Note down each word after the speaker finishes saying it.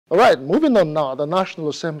All right, moving on now. The National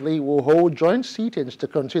Assembly will hold joint sittings to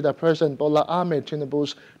consider President Bola Ahmed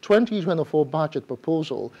Tinubu's 2024 budget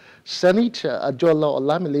proposal. Senator Adeola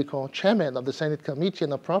Olamilekan, chairman of the Senate Committee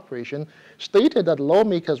on Appropriation, stated that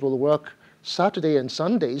lawmakers will work Saturday and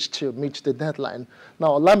Sundays to meet the deadline. Now,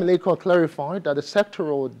 Olamilekan clarified that the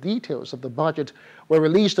sectoral details of the budget were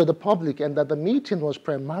released to the public and that the meeting was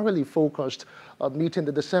primarily focused on meeting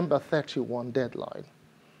the December 31 deadline.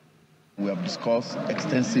 We have discussed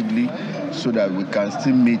extensively so that we can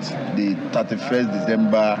still meet the 31st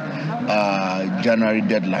December, January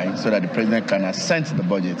deadline so that the president can assent the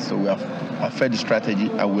budget. So we have affected the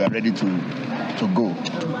strategy and we are ready to go.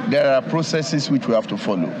 There are processes which we have to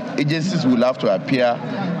follow. Agencies will have to appear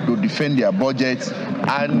to defend their budgets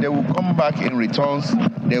and they will come back in returns.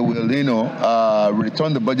 They will,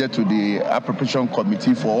 return the budget to the Appropriation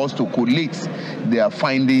Committee for us to collate their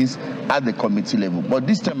findings at the committee level. But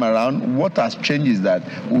this time around, what has changed is that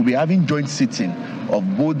we'll be having joint sitting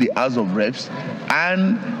of both the House of Reps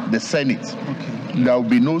and the Senate. Okay. There will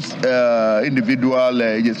be no individual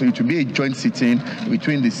agency. It will be a joint sitting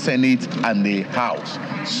between the Senate and the House.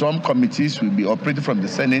 Some committees will be operating from the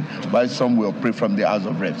Senate, while some will operate from the House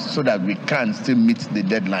of Reps, so that we can still meet the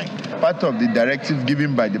deadline. Part of the directive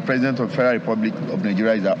given by the President of the Federal Republic of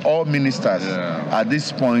Nigeria is that all ministers at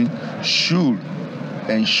this point should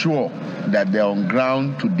ensure that they're on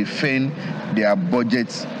ground to defend their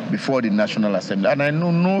budgets before the National Assembly. And I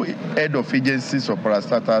know no head of agencies or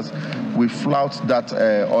parastatals will flout that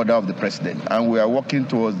order of the President, and we are working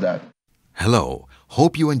towards that. Hello,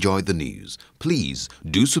 hope you enjoyed the news. Please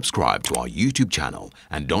do subscribe to our YouTube channel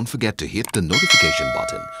and don't forget to hit the notification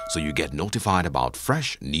button so you get notified about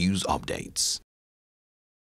fresh news updates.